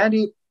like,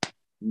 Candy,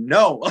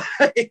 no.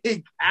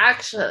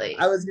 Actually,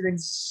 I was getting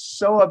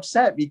so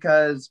upset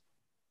because,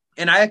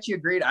 and I actually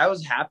agreed. I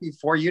was happy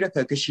for Utica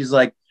because she's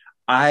like,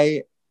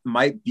 I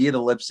might be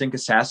the lip sync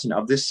assassin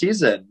of this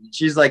season.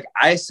 She's like,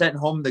 I sent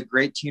home the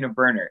great Tina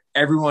Burner.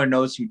 Everyone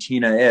knows who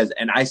Tina is,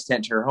 and I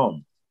sent her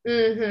home.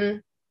 Mm-hmm.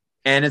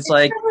 And it's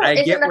like, I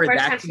get where the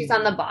first time she's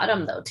on the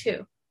bottom though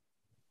too.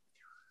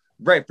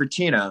 Right, for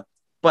Tina.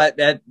 But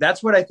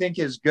that's what I think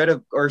is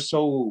good or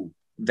so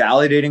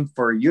validating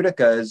for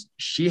Utica is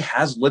she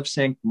has lip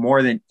sync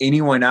more than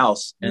anyone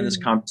else in this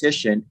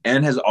competition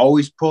and has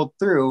always pulled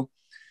through.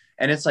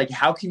 And it's like,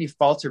 how can you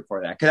fault her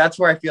for that? Because that's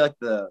where I feel like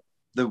the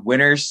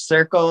winner's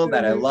circle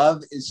that I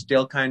love is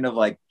still kind of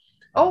like,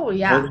 holding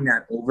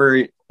that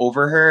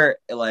over her.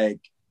 Like,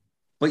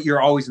 but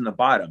you're always in the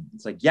bottom.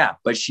 It's like, yeah,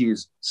 but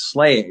she's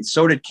slaying.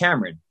 So did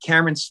Cameron.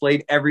 Cameron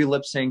slayed every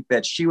lip sync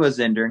that she was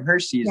in during her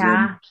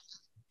season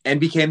and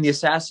became the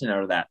assassin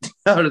out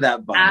of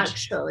that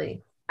bunch.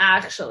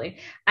 Actually,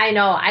 I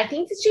know. I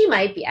think that she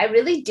might be. I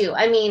really do.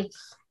 I mean,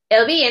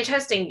 it'll be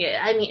interesting.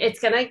 I mean,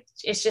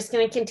 it's just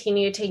gonna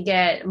continue to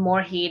get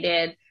more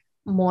heated,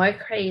 more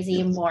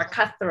crazy, more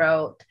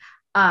cutthroat.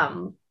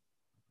 It'll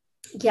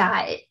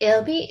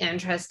be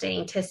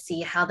interesting to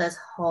see how this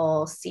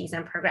whole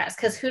season progresses.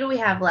 Because who do we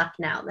have left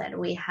now? Then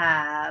we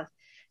have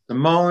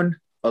Simone,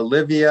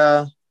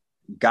 Olivia,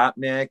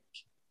 Gottmik,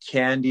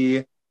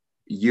 Candy,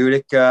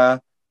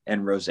 Utica,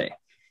 and Rosé.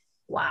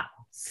 Wow,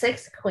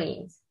 6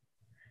 queens.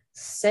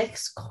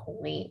 6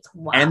 queens.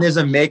 Wow. And there's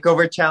a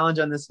makeover challenge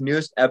on this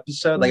newest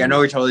episode. Like, I know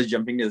we're totally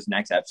jumping to this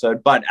next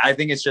episode, but I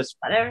think it's just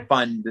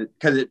fun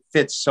because it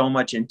fits so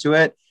much into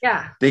it.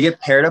 Yeah. They get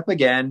paired up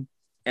again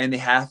and they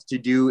have to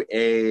do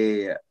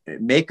a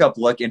makeup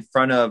look in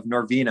front of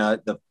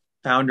Norvina, the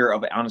founder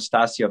of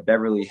Anastasia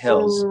Beverly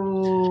Hills.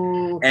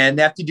 Ooh. And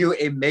they have to do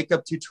a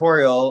makeup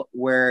tutorial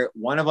where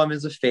one of them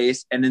is a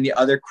face and then the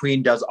other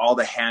queen does all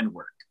the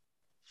handwork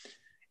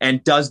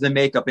and does the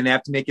makeup, and they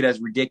have to make it as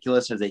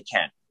ridiculous as they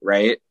can,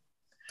 right?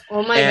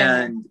 Oh my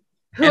God.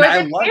 Who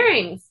are the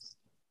pairings?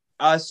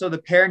 So the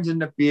pairings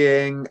end up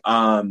being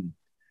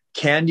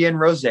Candy and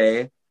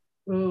Rosé,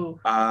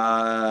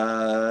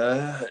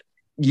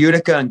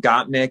 Utica and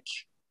Gottmik,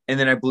 and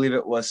then I believe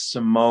it was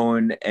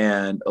Simone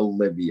and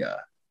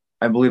Olivia.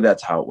 I believe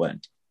that's how it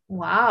went.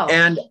 Wow.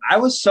 And I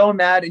was so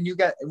mad, and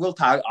we'll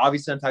talk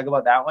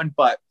about that one,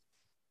 but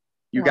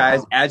you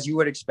guys, as you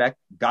would expect,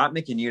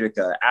 Gottmik and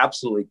Utica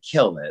absolutely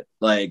kill it.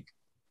 Like,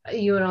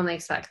 you would only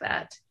expect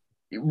that.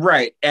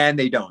 Right. And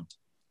they don't.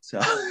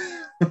 So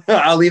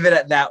I'll leave it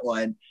at that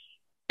one.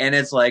 And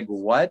it's like,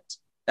 what?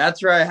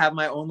 That's where I have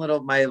my own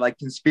my like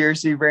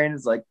conspiracy brain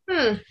is like,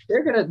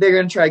 they're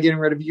gonna try getting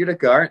rid of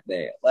Utica, aren't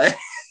they? Like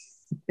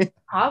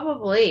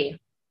Probably.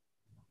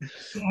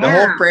 The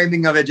whole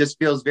framing of it just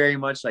feels very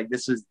much like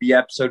this is the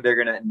episode they're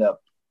gonna end up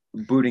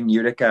booting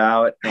Utica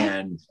out,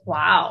 and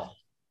wow.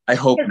 I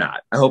hope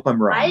not. I hope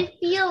I'm wrong. I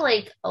feel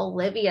like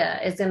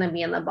Olivia is gonna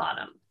be in the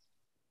bottom.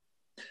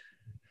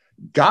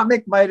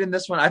 Gottmik might in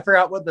this one. I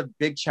forgot what the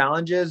big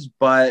challenge is,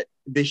 but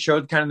they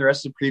showed kind of the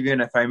rest of the preview,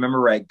 and if I remember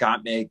right,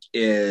 Gottmik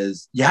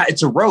is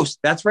it's a roast.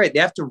 That's right. They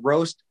have to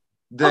roast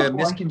the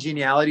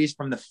miscongenialities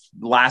from the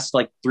last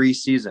like 3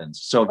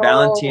 seasons. So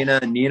Valentina,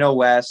 Nina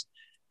West,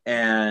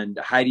 and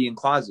Heidi in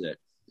Closet,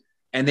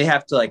 and they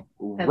have to like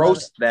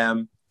roast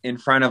them in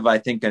front of, I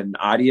think, an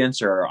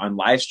audience or on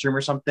live stream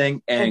or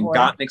something. And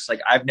Gottmik's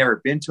like, I've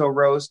never been to a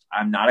roast.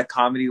 I'm not a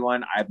comedy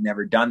one. I've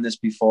never done this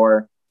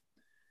before.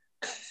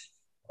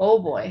 Oh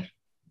boy.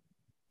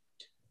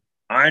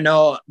 I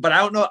know, but I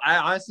don't know. I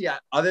honestly,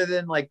 other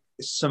than like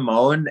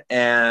Simone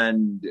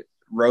and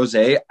Rose,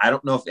 I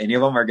don't know if any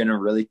of them are going to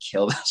really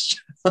kill this.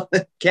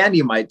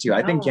 Candy might too.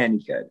 I think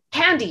Candy could.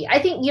 Candy.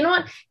 I think, you know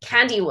what?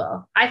 Candy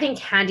will. I think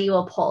Candy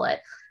will pull it.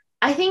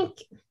 I think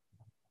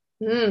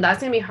that's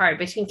going to be hard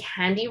between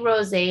Candy,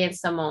 Rose, and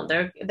Simone.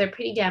 They're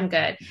pretty damn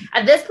good.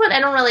 At this point, I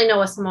don't really know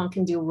what Simone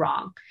can do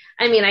wrong.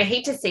 I mean, I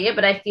hate to say it,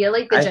 but I feel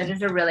like the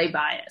judges are really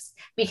biased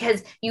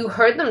because you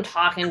heard them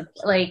talk and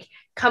like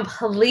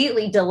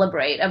completely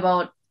deliberate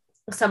about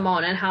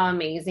Simone and how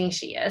amazing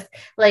she is.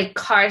 Like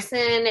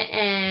Carson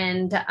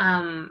and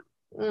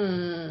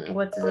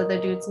what's the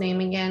other dude's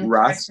name again?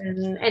 Ross.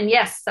 Carson, and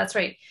yes, that's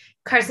right.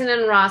 Carson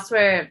and Ross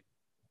were,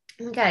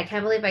 oh my God, I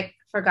can't believe I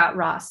forgot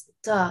Ross.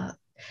 Duh.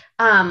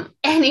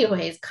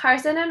 Anyways,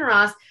 Carson and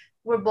Ross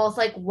were both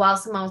like, while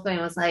Simone was going,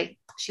 was like,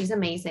 she's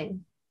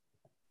amazing.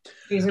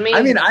 She's amazing.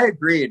 I mean, I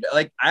agreed.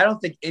 Like, I don't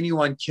think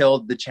anyone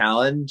killed the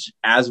challenge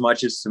as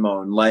much as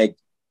Simone. Like,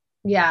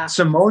 yeah,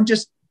 Simone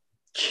just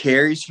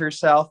carries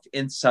herself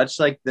in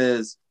such like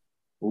this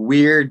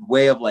weird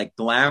way of like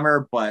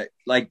glamour, but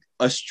like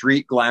a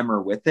street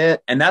glamour with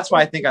it. And that's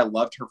why I think I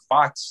loved her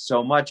Fox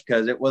so much,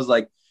 because it was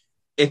like,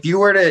 if you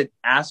were to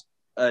ask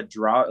a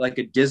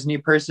Disney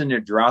person to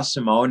draw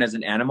Simone as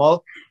an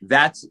animal,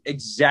 that's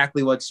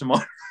exactly what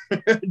Simone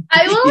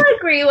I will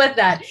agree with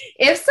that.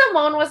 If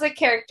Simone was a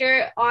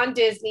character on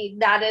Disney,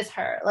 that is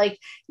her. Like,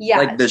 yeah,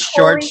 like the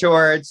short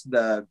shorts,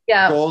 the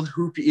gold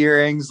hoop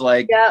earrings,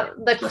 like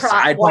the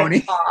side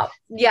pony. Top.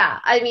 Yeah,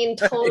 I mean,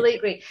 totally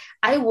agree.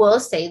 I will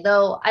say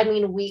though, I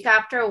mean, week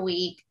after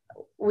week,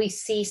 we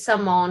see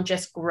Simone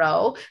just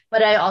grow,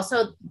 but I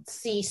also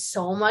see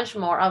so much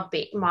more of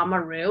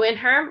Mama Ru in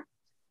her.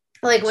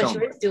 Like when she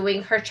was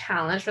doing her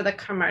challenge for the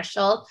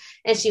commercial,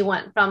 and she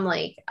went from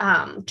like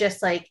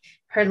just like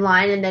her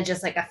line and then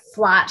just like a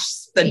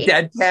flash, the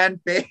deadpan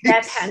face.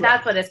 Deadpan,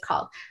 that's what it's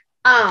called.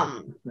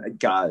 My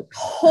God,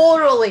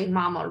 totally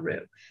Mama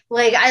Ru.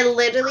 Like I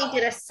literally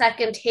did a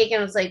second take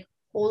and was like,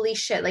 holy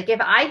shit! Like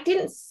if I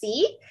didn't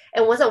see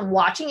and wasn't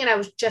watching and I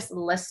was just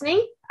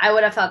listening, I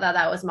would have thought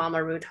that was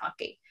Mama Ru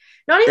talking.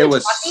 Not even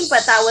talking,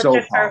 but that was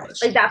just her,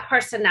 like that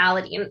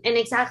personality and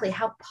exactly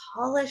how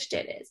polished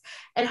it is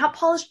and how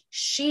polished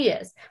she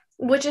is,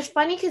 which is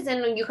funny because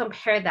then when you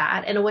compare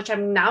that, and which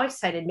I'm now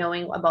excited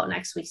knowing about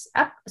next week's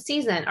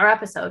season or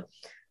episode,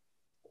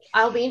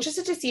 I'll be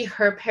interested to see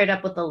her paired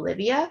up with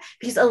Olivia,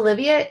 because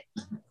Olivia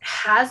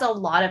has a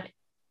lot of,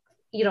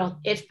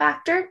 it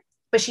factor,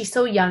 but she's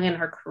so young in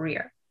her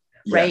career,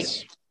 right?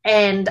 Yes.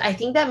 And I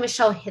think that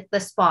Michelle hit the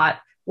spot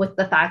with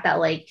the fact that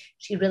like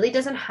she really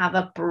doesn't have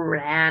a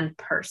brand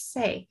per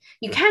se.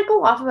 You can't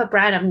go off of a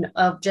brand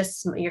of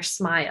just your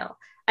smile.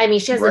 I mean,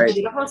 she has a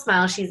beautiful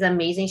smile. She's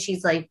amazing.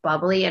 She's like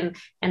bubbly and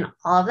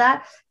all of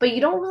that, but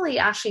you don't really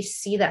actually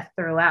see that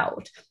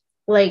throughout.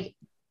 Like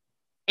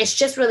it's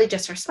just really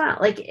just her smile.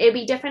 Like it'd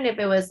be different if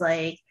it was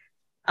like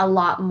a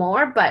lot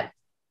more, but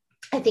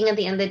I think at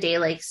the end of the day,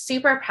 like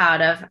super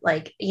proud of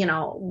like,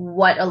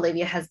 what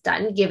Olivia has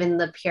done given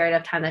the period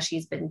of time that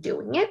she's been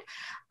doing it.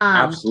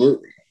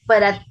 Absolutely.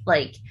 But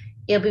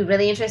it'll be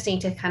really interesting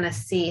to kind of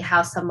see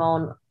how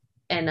Simone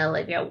and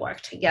Olivia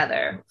work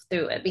together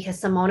through it, because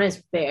Simone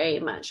is very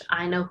much,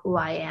 I know who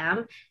I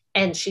am,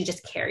 and she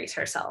just carries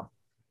herself.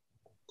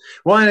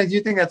 Well, and I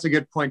do think that's a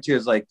good point too,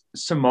 is like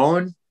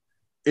Simone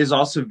is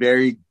also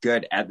very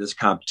good at this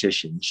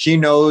competition. She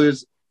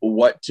knows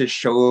what to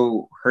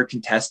show her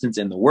contestants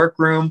in the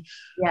workroom.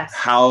 Yes.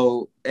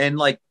 And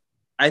like,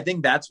 I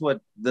think that's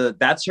her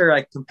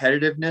like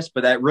competitiveness,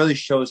 but that really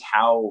shows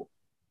how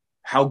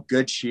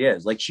good she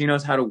is. Like she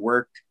knows how to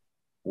work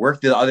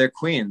the other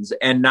queens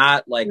and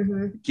not like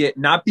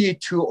not be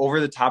too over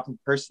the top of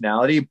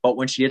personality, but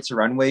when she hits the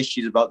runway,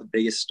 she's about the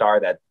biggest star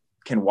that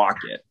can walk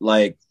it.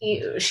 Like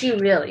she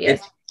really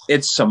is.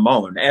 It's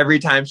Simone every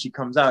time she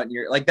comes out, and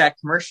you're like that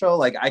commercial.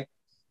 Like I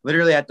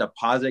literally had to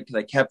pause it because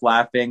I kept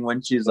laughing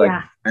when she's like,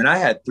 and I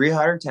had 3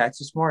 heart attacks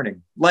this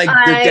morning. Like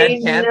the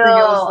deadpan thing.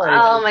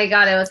 Oh my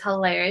God, it was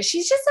hilarious.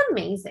 She's just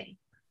amazing.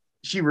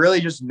 She really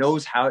just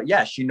knows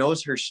she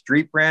knows her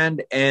street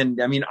brand.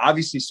 And I mean,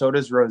 obviously so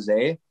does Rose,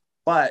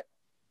 but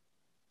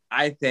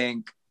I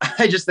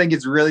just think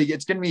it's going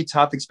to be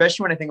tough,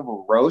 especially when I think of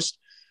a roast.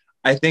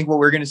 I think what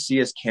we're going to see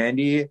is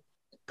Candy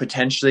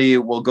potentially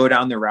will go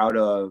down the route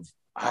of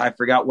I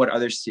forgot what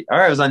other.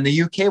 I was on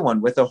the UK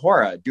one with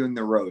Ahura doing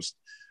the roast,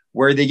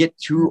 where they get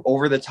too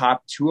over the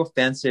top, too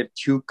offensive,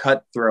 too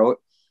cutthroat,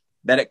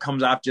 that it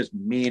comes off just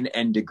mean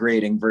and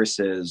degrading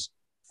versus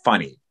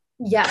funny.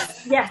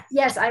 Yes.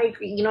 I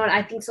agree. You know what?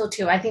 I think so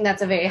too. I think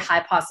that's a very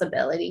high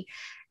possibility.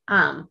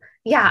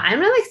 Yeah, I'm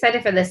really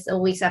excited for this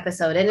week's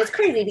episode, and it's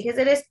crazy because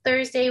it is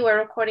Thursday. We're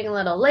recording a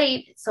little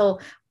late, so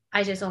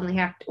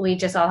we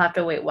just all have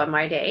to wait one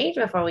more day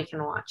before we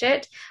can watch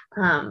it.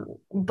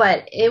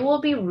 But it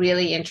will be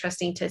really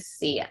interesting to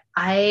see.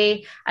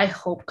 I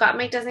hope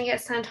Gottmik doesn't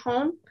get sent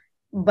home,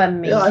 but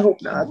maybe. Yeah, I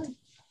hope not.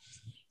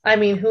 I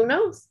mean, who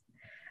knows?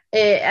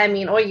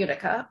 Or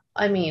Utica.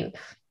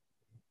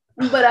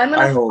 But I'm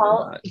gonna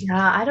call.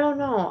 Yeah, I don't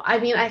know.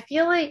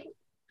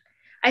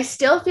 I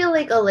still feel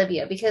like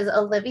Olivia, because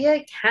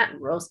Olivia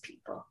can't roast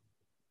people.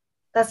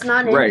 That's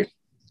not it. Right.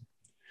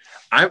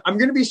 I'm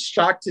going to be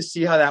shocked to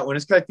see how that one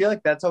is, because I feel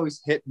like that's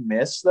always hit and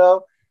miss,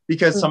 though,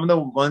 because some of the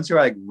ones who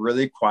are like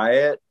really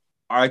quiet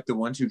are like the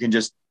ones who can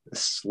just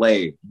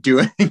slay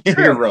doing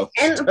your roast.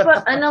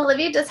 And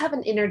Olivia does have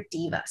an inner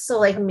diva, so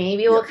like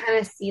maybe we'll kind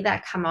of see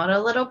that come out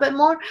a little bit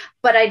more.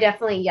 But I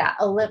definitely,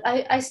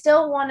 I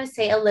still want to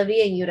say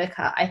Olivia and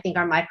Utica, I think,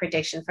 are my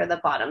prediction for the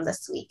bottom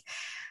this week.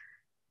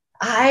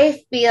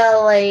 I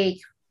feel like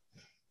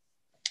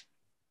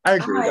I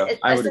agree.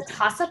 It's a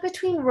toss-up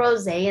between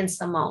Rosé and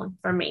Simone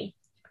for me,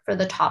 for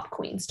the top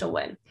queens to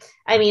win.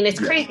 I mean,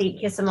 it's crazy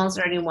because Simone's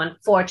already won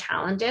 4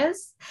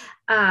 challenges.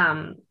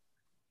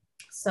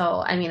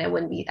 So I mean, I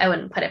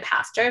wouldn't put it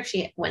past her if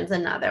she wins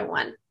another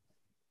one.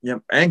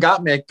 Yep. And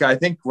Gottmik, I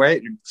think,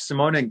 right?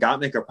 Simone and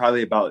Gottmik are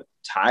probably about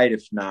tied,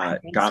 if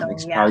not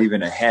Gottmik's probably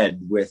even ahead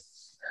with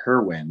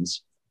her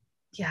wins.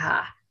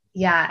 Yeah,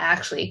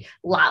 actually.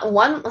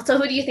 So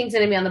who do you think is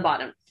going to be on the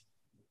bottom?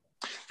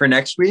 For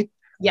next week?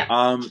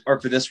 Yeah. Or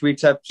for this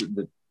week's episode,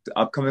 the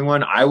upcoming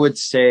one, I would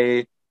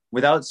say,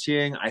 without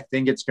seeing, I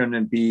think it's going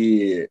to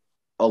be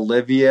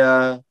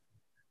Olivia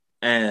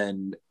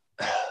and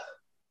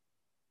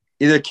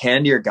either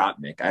Candy or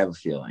Gottmik. I have a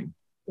feeling.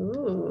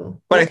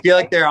 Ooh. But I feel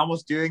like they're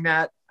almost doing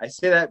that. I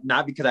say that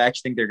not because I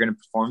actually think they're going to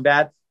perform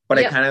bad, but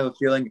I kind of have a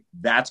feeling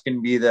that's going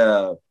to be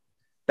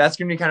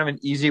kind of an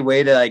easy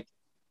way to like.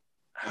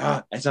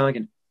 I sound like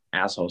an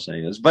asshole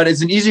saying this, but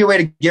it's an easy way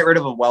to get rid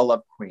of a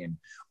well-loved queen,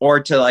 or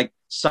to like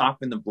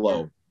soften the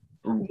blow,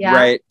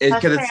 right?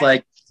 Because it's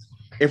like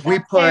if we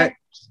put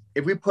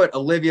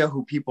Olivia,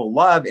 who people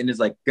love and is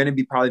like going to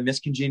be probably Miss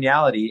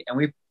Congeniality, and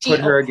we put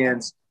her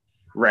against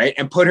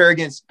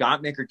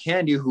Gottmik or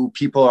Candy, who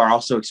people are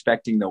also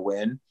expecting to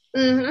win.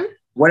 Mm-hmm.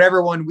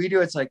 Whatever one we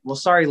do, it's like, well,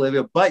 sorry,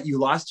 Olivia, but you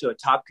lost to a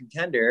top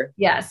contender.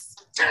 Yes.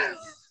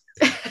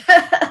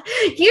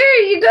 Here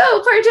you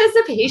go,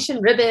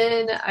 participation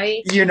ribbon.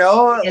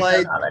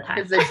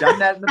 Because they've done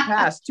that in the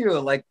past too.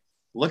 Like,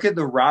 look at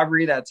the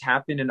robbery that's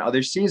happened in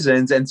other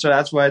seasons, and so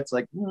that's why it's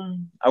like,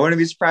 I wouldn't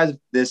be surprised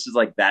if this is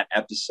like that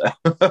episode.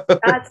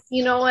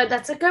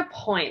 That's a good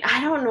point.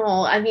 I don't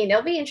know. I mean,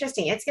 it'll be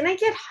interesting. It's gonna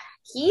get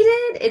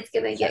heated. It's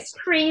gonna get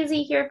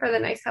crazy here for the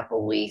next couple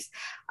of weeks.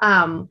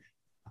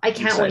 I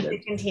can't wait to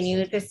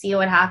continue to see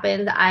what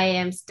happens. I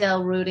am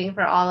still rooting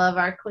for all of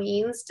our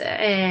queens,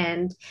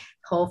 and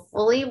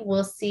hopefully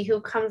we'll see who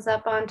comes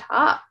up on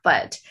top.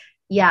 But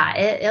yeah,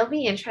 it'll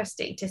be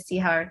interesting to see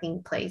how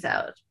everything plays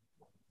out.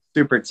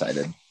 Super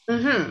excited.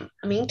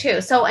 Mm-hmm. Me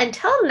too. So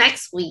until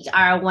next week,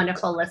 our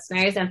wonderful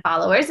listeners and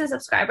followers and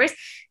subscribers,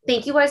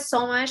 thank you guys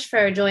so much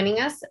for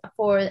joining us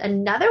for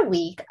another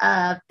week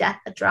of Death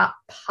Drop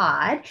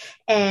Pod.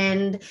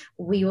 And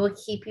we will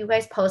keep you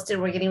guys posted.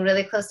 We're getting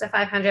really close to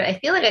 500. I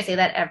feel like I say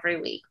that every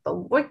week, but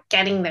we're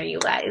getting there, you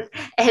guys.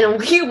 And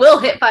we will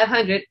hit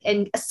 500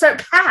 and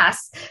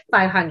surpass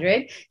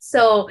 500.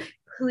 So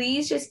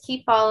please just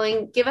keep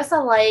following. Give us a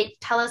like.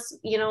 Tell us,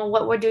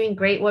 what we're doing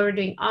great, what we're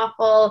doing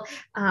awful.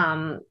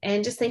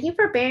 And just thank you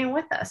for bearing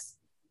with us.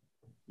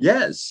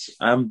 Yes,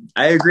 I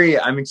agree.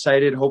 I'm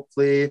excited.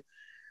 Hopefully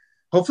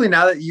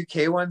now that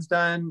UK one's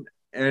done,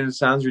 and it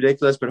sounds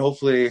ridiculous, but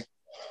hopefully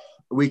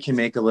we can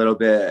make a little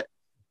bit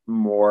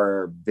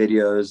more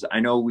videos.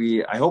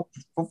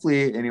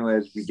 Hopefully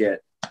anyways, we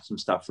get some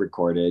stuff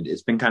recorded.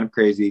 It's been kind of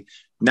crazy.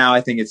 Now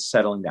I think it's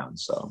settling down.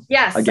 So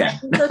yes, again.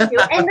 So too.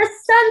 And the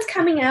sun's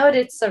coming out.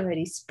 It's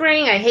already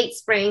spring. I hate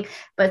spring,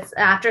 but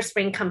after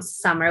spring comes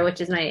summer,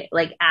 which is my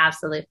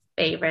absolute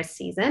favorite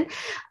season.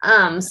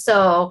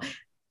 So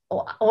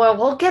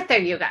we'll get there,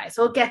 you guys.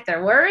 We'll get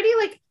there. We're already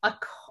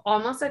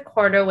almost a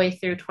quarter way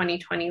through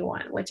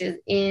 2021, which is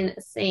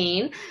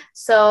insane.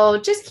 So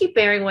just keep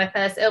bearing with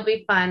us. It'll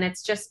be fun.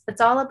 It's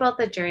all about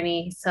the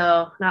journey.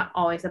 So not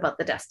always about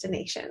the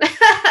destination.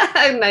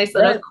 Nice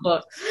little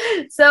quote.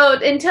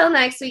 So until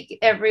next week,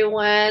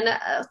 everyone,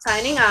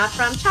 signing off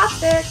from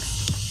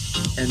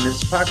Chopsticks. And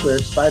Miss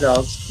Apocalypse. Bye,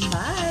 dolls.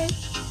 Bye.